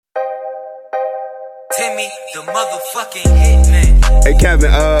Timmy, the motherfucking hitman. Hey Kevin,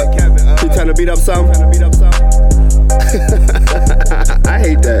 you trying to beat up something? I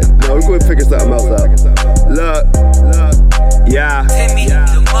hate that. No, we're going picking something else up. Look, yeah. Timmy, the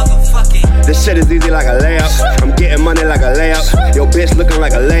motherfucking. This shit is easy like a layup. I'm getting money like a layup. Yo, bitch looking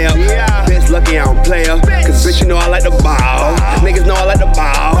like a layup. Bitch lucky I don't play her. Cause bitch, you know I like the ball. Niggas know I like the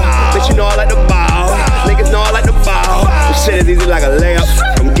ball. Bitch, you know I like the ball. Niggas know I like the ball. This shit is easy like a layup.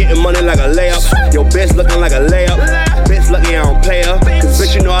 I'm getting money like a layup. Yo, bitch looking like a layup. Bitch lucky I don't play her. Cause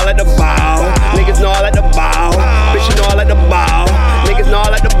bitch, you know I like the ball. Niggas know I like the ball. Bitch, you know I like the ball. Niggas know I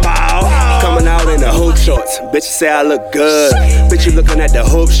like the ball. Coming out in the hoop shorts. Bitch, you say I look good. Bitch, you looking at the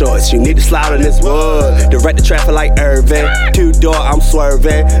hoop shorts. You need to slide on this wood. Direct the traffic like Irvin. 2-door, I'm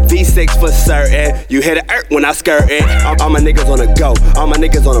swerving. V6 for certain. You hit it when I skirtin'. All my niggas on the go. All my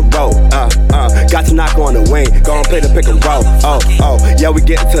niggas on the road. Got to knock on the wing. Go and play the pick and roll. Yeah, we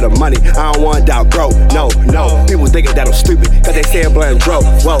getting to the money. I don't wanna die broke. No. People thinking that I'm stupid. Cause they say I'm blowing dro.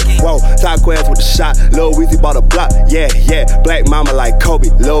 Whoa. Tyquez with the shot. Lil Weezy bought a block. Yeah. Black mama like Kobe.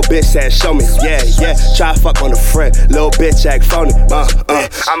 Lil bitch said show me. Yeah. Try fuck on the friend. Lil bitch act phony.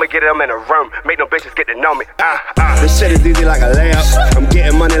 I'ma get them in a room. Make no bitches get to know me. This shit is easy like a layup. I'm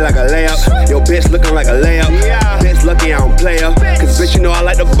getting money like a layup. Yo, bitch looking like a layup. Bitch lucky I don't play her. Cause bitch, you know I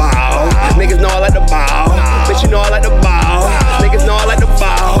like the ball. Niggas know I like the ball. Bitch, you know I like the ball. Niggas know I like the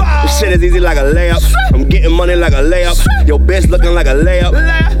ball. This shit is easy like a layup. I'm getting money like a layup. Yo, bitch looking like a layup.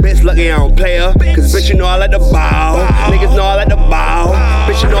 Bitch lucky I don't play her. Cause bitch, you know I like the ball. Niggas know I like the ball.